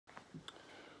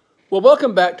Well,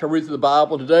 welcome back to Read Through the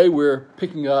Bible. Today we're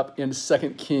picking up in 2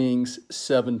 Kings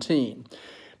 17.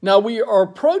 Now we are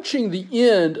approaching the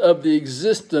end of the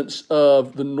existence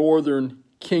of the northern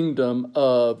kingdom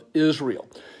of Israel.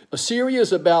 Assyria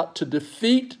is about to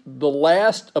defeat the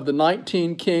last of the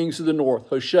 19 kings of the north,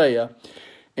 Hoshea,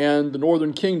 and the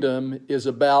northern kingdom is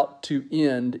about to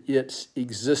end its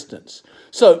existence.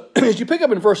 So as you pick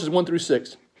up in verses 1 through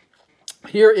 6,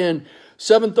 here in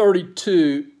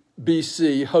 732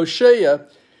 BC, Hoshea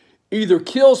either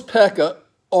kills Pekah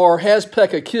or has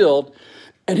Pekah killed,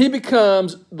 and he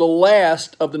becomes the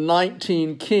last of the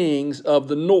 19 kings of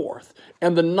the north,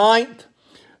 and the ninth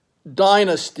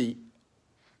dynasty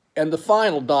and the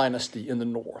final dynasty in the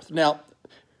north. Now,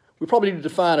 we probably need to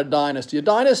define a dynasty. A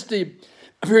dynasty,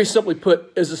 very simply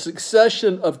put, is a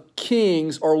succession of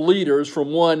kings or leaders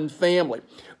from one family.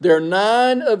 There are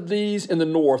 9 of these in the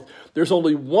north. There's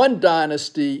only one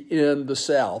dynasty in the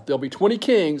south. There'll be 20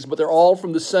 kings, but they're all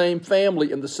from the same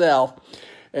family in the south.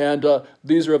 And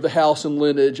these are of the house and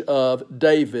lineage of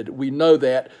David. We know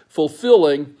that,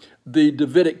 fulfilling the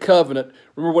Davidic covenant.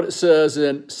 Remember what it says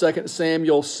in 2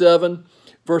 Samuel 7,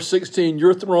 verse 16,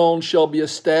 "Your throne shall be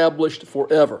established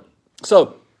forever."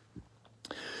 So,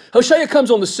 Hoshea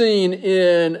comes on the scene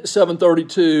in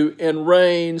 732 and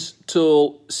reigns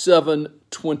till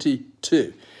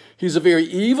 722. He's a very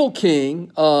evil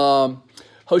king.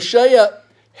 Hoshea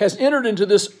has entered into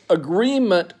this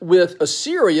agreement with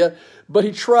Assyria, but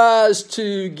he tries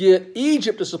to get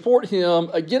Egypt to support him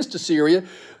against Assyria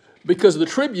because of the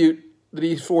tribute that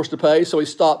he's forced to pay, so he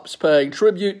stops paying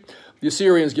tribute. The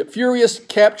Assyrians get furious,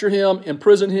 capture him,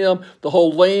 imprison him. The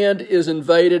whole land is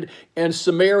invaded, and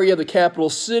Samaria, the capital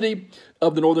city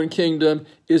of the northern kingdom,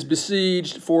 is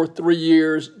besieged for 3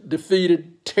 years,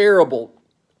 defeated, terrible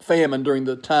famine during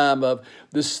the time of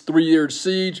this 3-year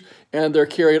siege, and they're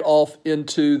carried off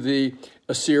into the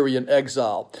Assyrian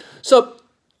exile. So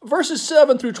verses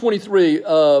 7 through 23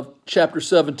 of chapter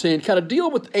 17 kind of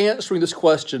deal with answering this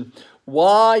question: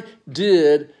 why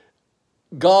did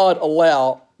God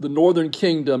allow the northern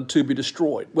kingdom to be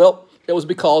destroyed? Well, it was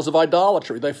because of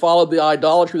idolatry. They followed the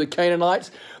idolatry of the Canaanites.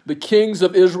 The kings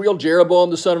of Israel, Jeroboam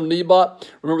the son of Nebat,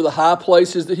 remember the high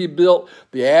places that he built,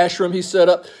 the Asherim he set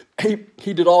up.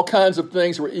 He did all kinds of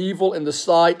things that were evil in the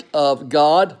sight of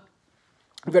God.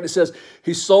 In fact, it says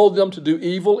he sold them to do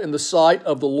evil in the sight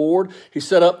of the Lord. He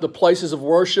set up the places of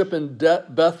worship in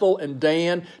Bethel and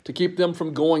Dan to keep them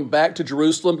from going back to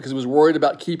Jerusalem because he was worried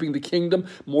about keeping the kingdom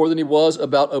more than he was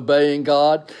about obeying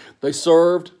God. They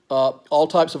served all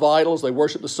types of idols. They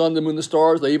worshiped the sun, the moon, the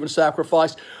stars. They even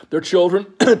sacrificed their children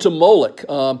to Moloch,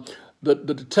 the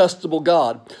detestable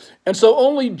god. And so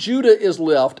only Judah is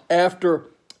left after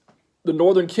the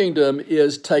northern kingdom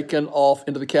is taken off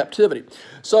into the captivity.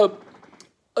 So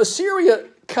Assyria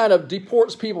kind of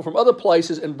deports people from other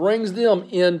places and brings them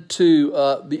into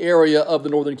the area of the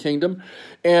northern kingdom.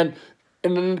 And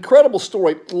in an incredible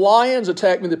story, lions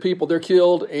attack the people, they're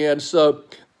killed, and so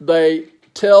they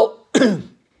tell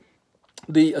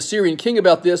the Assyrian king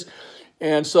about this,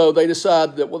 and so they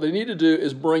decide that what they need to do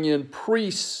is bring in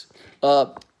priests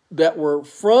that were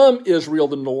from Israel,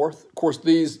 the north. Of course,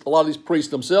 a lot of these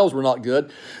priests themselves were not good.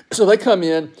 So they come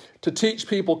in to teach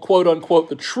people, quote unquote,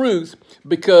 the truth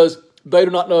because they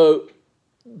do not know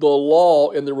the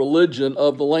law and the religion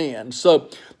of the land. So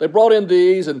they brought in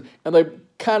these and they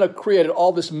kind of created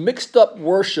all this mixed up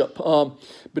worship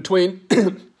between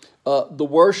the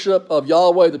worship of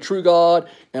Yahweh, the true God,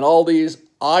 and all these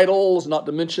idols, not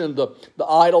to mention the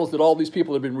idols that all these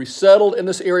people have been resettled in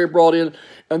this area brought in.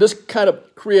 And this kind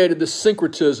of created this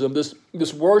syncretism,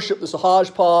 this worship, this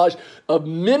hodgepodge of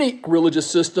many religious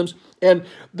systems. And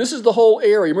this is the whole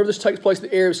area. Remember, this takes place in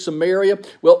the area of Samaria.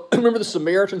 Well, remember the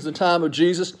Samaritans in the time of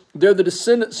Jesus? They're the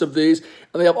descendants of these,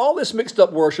 and they have all this mixed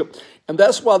up worship. And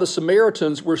that's why the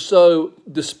Samaritans were so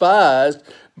despised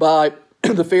by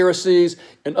the Pharisees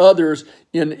and others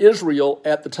in Israel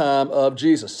at the time of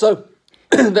Jesus. So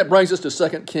that brings us to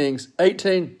 2 Kings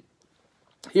 18.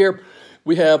 Here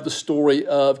we have the story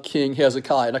of King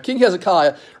Hezekiah. Now, King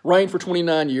Hezekiah reigned for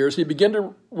 29 years. He began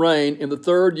to reign in the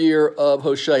 3rd year of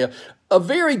Hoshea. A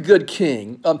very good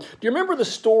king. Do you remember the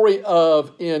story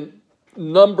of in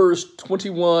Numbers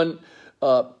 21,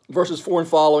 verses 4 and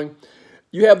following?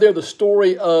 You have there the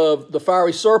story of the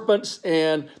fiery serpents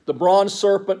and the bronze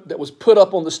serpent that was put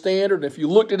up on the standard. And if you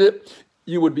looked at it,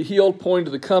 you would be healed, pointing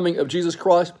to the coming of Jesus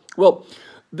Christ. Well,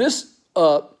 this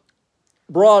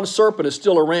bronze serpent is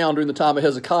still around during the time of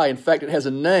Hezekiah. In fact, it has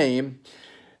a name,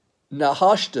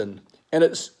 Nehushtan, and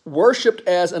it's worshipped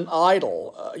as an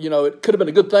idol. It could have been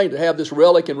a good thing to have this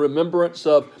relic in remembrance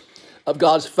of of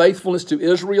God's faithfulness to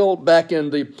Israel back in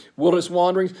the wilderness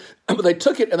wanderings. But they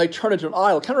took it and they turned it into an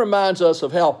idol. It kind of reminds us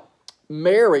of how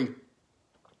Mary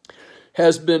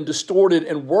has been distorted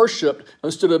and worshipped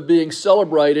instead of being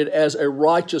celebrated as a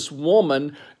righteous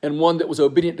woman and one that was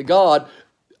obedient to God.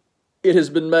 It has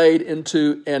been made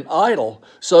into an idol.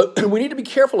 So we need to be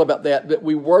careful about that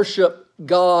we worship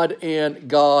God and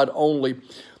God only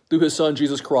through his Son,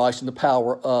 Jesus Christ, and the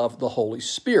power of the Holy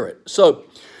Spirit. So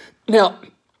now,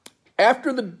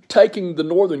 after taking the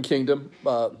northern kingdom,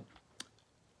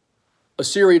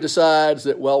 Assyria decides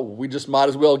that, well, we just might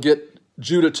as well get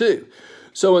Judah too.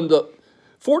 So in the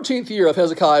 14th year of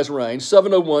Hezekiah's reign,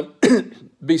 701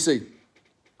 BC,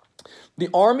 the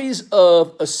armies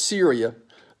of Assyria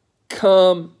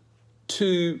come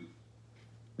to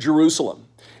Jerusalem,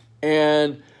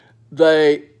 and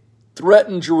they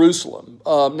threaten Jerusalem.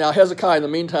 Now, Hezekiah, in the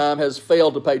meantime, has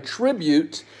failed to pay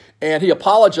tribute, and he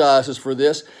apologizes for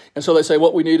this. And so they say,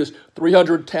 what we need is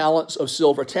 300 talents of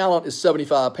silver. A talent is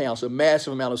 75 pounds, so a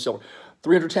massive amount of silver.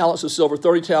 300 talents of silver,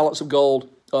 30 talents of gold.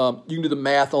 You can do the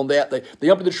math on that. They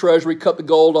empty the treasury, cut the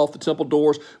gold off the temple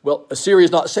doors. Well, Assyria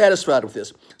is not satisfied with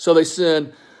this. So they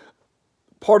send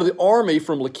part of the army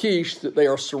from Lachish that they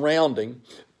are surrounding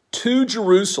to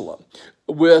Jerusalem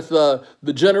with the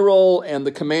general and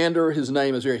the commander. His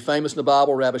name is very famous in the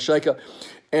Bible, Rabashakeh.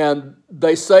 And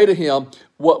they say to him,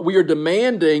 what we are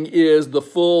demanding is the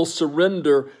full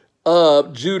surrender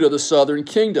of Judah, the southern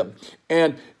kingdom.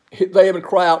 And they even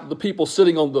cry out to the people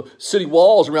sitting on the city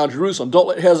walls around Jerusalem, don't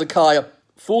let Hezekiah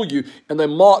fool you, and they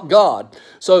mock God.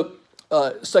 So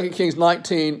 2 Kings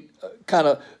 19,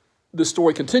 this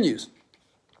story continues.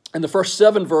 In the first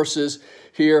 7 verses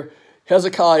here,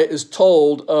 Hezekiah is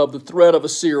told of the threat of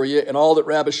Assyria and all that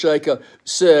Rabashakeh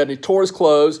said. He tore his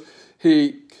clothes.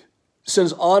 He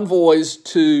sends envoys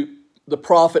to the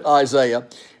prophet Isaiah,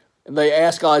 and they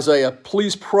ask Isaiah,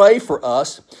 please pray for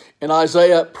us. And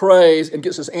Isaiah prays and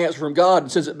gets this answer from God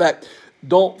and sends it back.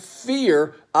 Don't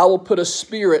fear, I will put a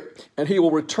spirit, and he will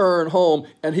return home,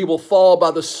 and he will fall by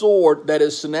the sword, that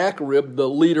is Sennacherib, the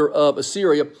leader of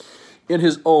Assyria, in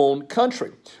his own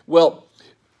country. Well,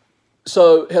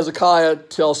 so Hezekiah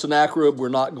tells Sennacherib, we're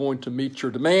not going to meet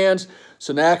your demands.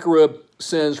 Sennacherib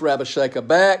sends Rabashakeh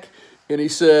back, and he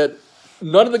said,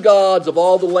 none of the gods of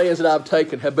all the lands that I've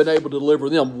taken have been able to deliver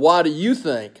them. Why do you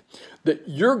think that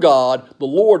your God, the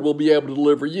Lord, will be able to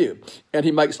deliver you? And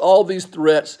he makes all these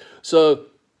threats. So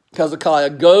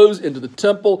Hezekiah goes into the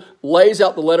temple, lays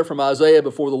out the letter from Isaiah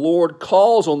before the Lord,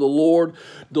 calls on the Lord,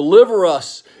 deliver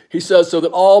us, he says, so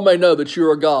that all may know that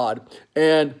you're a God.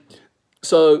 And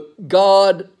so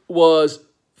God was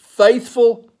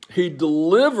faithful. He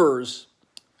delivers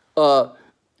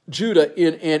Judah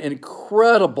in an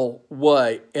incredible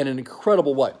way,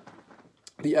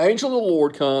 The angel of the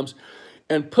Lord comes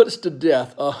and puts to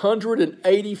death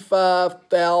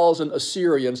 185,000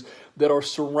 Assyrians that are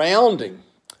surrounding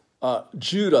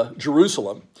Judah,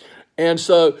 Jerusalem. And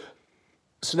so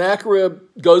Sennacherib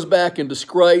goes back in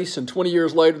disgrace, and 20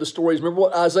 years later, the story is, remember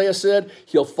what Isaiah said?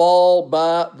 He'll fall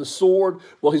by the sword.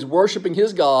 Well, he's worshiping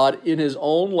his God in his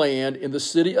own land, in the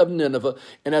city of Nineveh,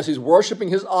 and as he's worshiping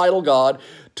his idol god,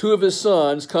 2 of his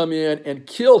sons come in and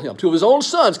kill him. 2 of his own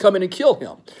sons come in and kill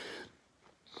him.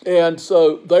 And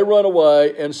so they run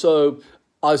away, and so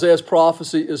Isaiah's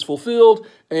prophecy is fulfilled,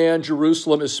 and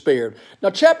Jerusalem is spared. Now,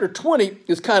 chapter 20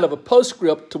 is kind of a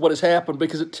postscript to what has happened,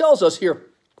 because it tells us here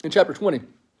in chapter 20,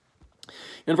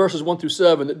 in verses 1 through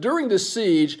 7, that during this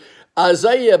siege,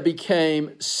 Isaiah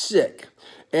became sick.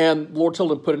 And the Lord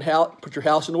told him, put your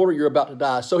house in order, you're about to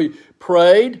die. So he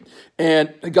prayed,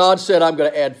 and God said, I'm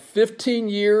going to add 15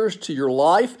 years to your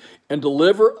life and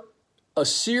deliver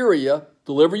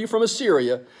you from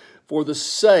Assyria for the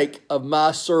sake of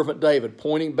my servant David,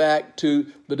 pointing back to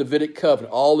the Davidic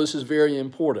covenant. All this is very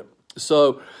important.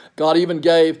 So God even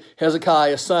gave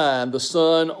Hezekiah a sign, the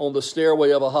sun on the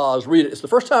stairway of Ahaz. Read it. It's the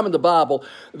first time in the Bible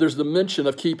there's the mention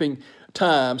of keeping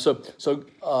time. So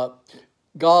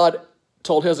God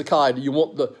told Hezekiah, do you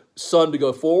want the sun to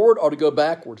go forward or to go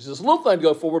backward? He says, a little thing to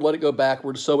go forward, let it go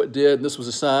backward. So it did, and this was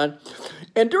a sign.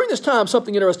 And during this time,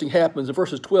 something interesting happens. In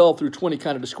verses 12 through 20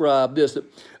 kind of describe this, that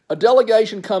a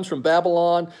delegation comes from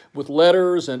Babylon with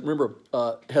letters. And remember,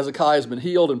 Hezekiah has been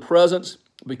healed in presence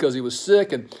because he was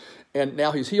sick, and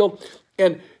now he's healed.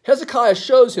 And Hezekiah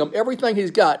shows him everything he's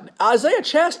got. Isaiah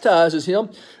chastises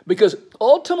him because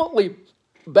ultimately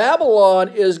Babylon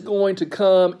is going to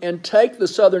come and take the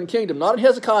southern kingdom, not in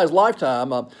Hezekiah's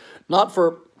lifetime, not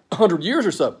for 100 years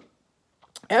or so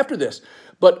after this.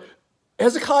 But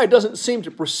Hezekiah doesn't seem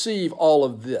to perceive all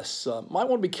of this. Might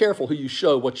want to be careful who you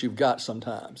show what you've got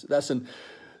sometimes. That's in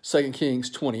 2 Kings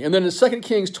 20. And then in 2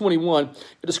 Kings 21,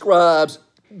 it describes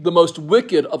the most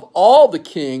wicked of all the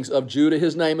kings of Judah.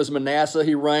 His name is Manasseh.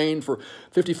 He reigned for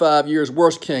 55 years.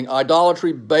 Worst king.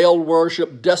 Idolatry, Baal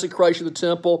worship, desecration of the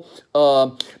temple.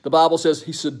 The Bible says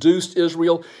he seduced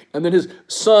Israel. And then his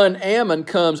son Ammon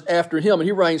comes after him, and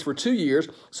he reigns for 2 years.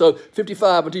 So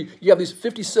 55 and 2. You have these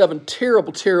 57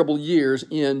 terrible, terrible years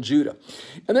in Judah.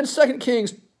 And then 2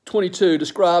 Kings 22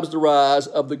 describes the rise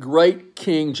of the great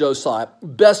King Josiah,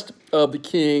 best of the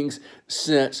kings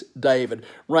since David.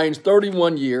 Reigns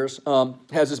 31 years,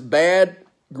 has this bad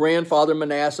grandfather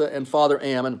Manasseh and father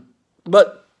Ammon.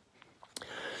 But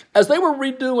as they were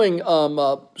redoing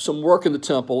some work in the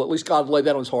temple, at least God laid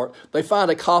that on his heart, they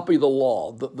find a copy of the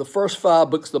law, the first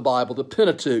 5 books of the Bible, the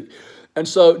Pentateuch. And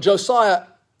so Josiah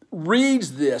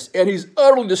reads this, and he's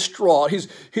utterly distraught.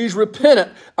 He's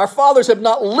repentant. Our fathers have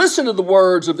not listened to the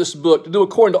words of this book to do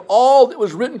according to all that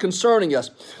was written concerning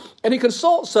us. And he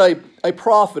consults a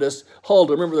prophetess,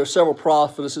 Huldah. Remember, there are several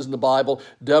prophetesses in the Bible: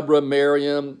 Deborah,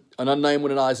 Miriam, an unnamed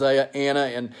one in Isaiah,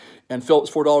 Anna, and Philip's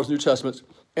 4 daughters in the New Testament.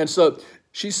 And so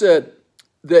she said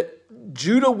that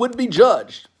Judah would be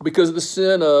judged because of the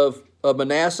sin of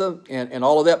Manasseh and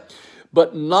all of that,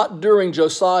 but not during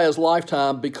Josiah's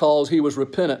lifetime because he was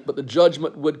repentant, but the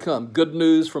judgment would come. Good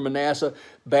news for Manasseh,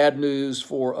 bad news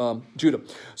for Judah.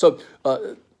 So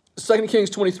 2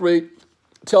 Kings 23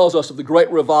 tells us of the great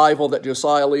revival that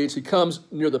Josiah leads. He comes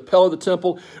near the pillar of the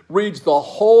temple, reads the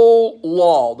whole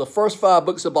law, the first 5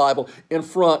 books of the Bible, in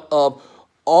front of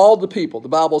all the people. The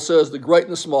Bible says the great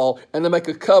and the small, and they make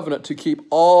a covenant to keep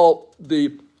all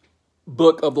the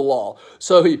book of the law.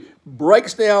 So he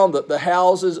breaks down the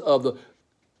houses of the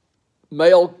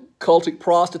male cultic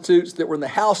prostitutes that were in the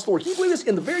house store. Can you believe this?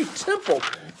 In the very temple.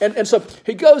 And so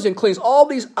he goes and cleans all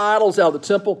these idols out of the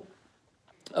temple.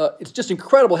 It's just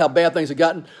incredible how bad things have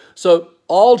gotten. So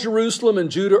all Jerusalem and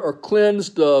Judah are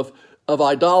cleansed of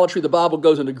idolatry. The Bible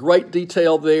goes into great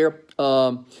detail there.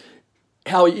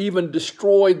 How he even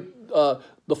destroyed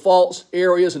the false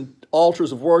areas and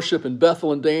altars of worship in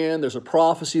Bethel and Dan. There's a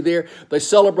prophecy there. They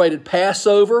celebrated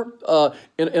Passover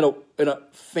in a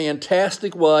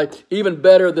fantastic way, even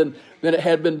better than it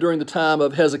had been during the time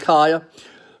of Hezekiah.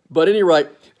 But at any rate,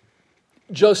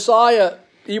 Josiah,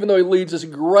 even though he leads this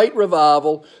great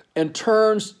revival and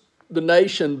turns the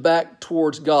nation back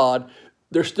towards God,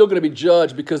 they're still going to be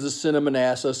judged because of the sin of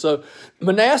Manasseh. So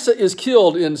Manasseh is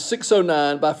killed in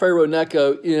 609 by Pharaoh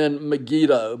Necho in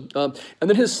Megiddo. And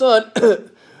then his son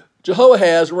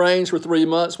Jehoahaz reigns for 3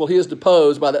 months. Well, he is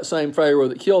deposed by that same Pharaoh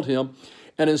that killed him.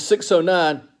 And in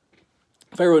 609,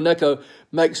 Pharaoh Necho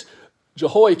makes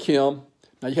Jehoiakim.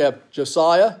 Now you have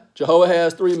Josiah,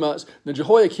 Jehoahaz 3 months, then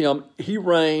Jehoiakim, he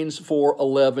reigns for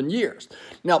 11 years.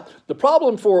 Now, the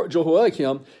problem for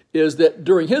Jehoiakim is that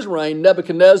during his reign,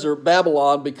 Nebuchadnezzar,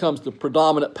 Babylon, becomes the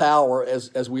predominant power,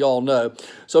 as we all know.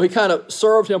 So he kind of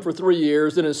served him for 3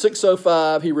 years. Then in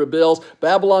 605, he rebels.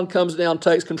 Babylon comes down,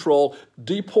 takes control,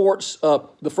 deports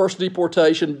the first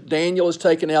deportation. Daniel is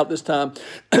taken out this time.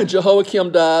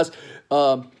 Jehoiakim dies.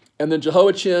 And then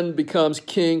Jehoiachin becomes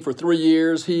king for 3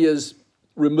 years. He is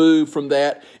removed from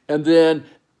that. And then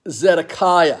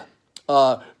Zedekiah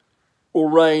will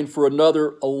reign for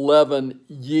another 11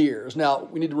 years. Now,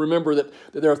 we need to remember that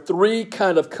there are 3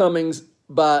 kind of comings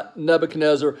by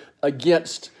Nebuchadnezzar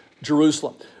against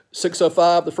Jerusalem.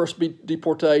 605, the first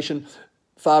deportation.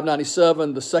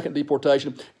 597, the second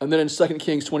deportation. And then in 2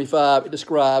 Kings 25, it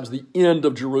describes the end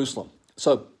of Jerusalem.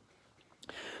 So,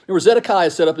 remember, Zedekiah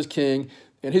is set up as king,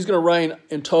 and he's going to reign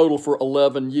in total for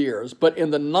 11 years. But in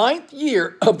the 9th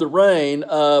year of the reign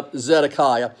of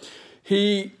Zedekiah,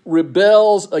 he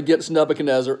rebels against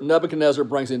Nebuchadnezzar. Nebuchadnezzar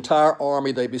brings the entire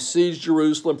army. They besiege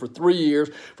Jerusalem for 3 years,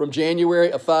 from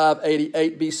January of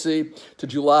 588 BC to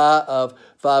July of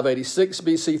 586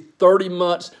 BC. 30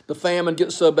 months. The famine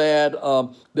gets so bad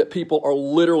that people are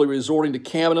literally resorting to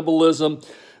cannibalism.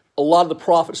 A lot of the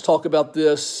prophets talk about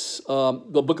this.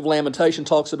 The book of Lamentation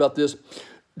talks about this.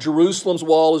 Jerusalem's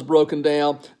wall is broken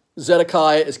down.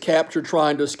 Zedekiah is captured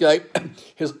trying to escape.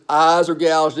 His eyes are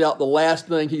gouged out. The last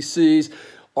thing he sees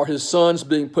are his sons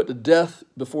being put to death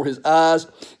before his eyes.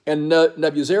 And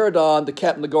Nebuzaradan, the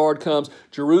captain of the guard, comes.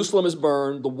 Jerusalem is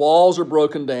burned. The walls are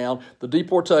broken down. The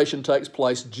deportation takes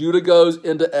place. Judah goes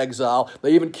into exile.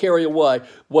 They even carry away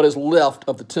what is left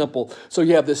of the temple. So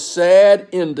you have this sad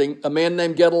ending. A man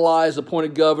named Gedaliah is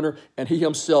appointed governor, and he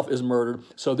himself is murdered.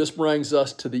 So this brings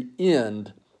us to the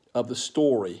end of the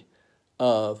story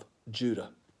of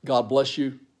Judah. God bless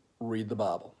you. Read the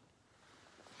Bible.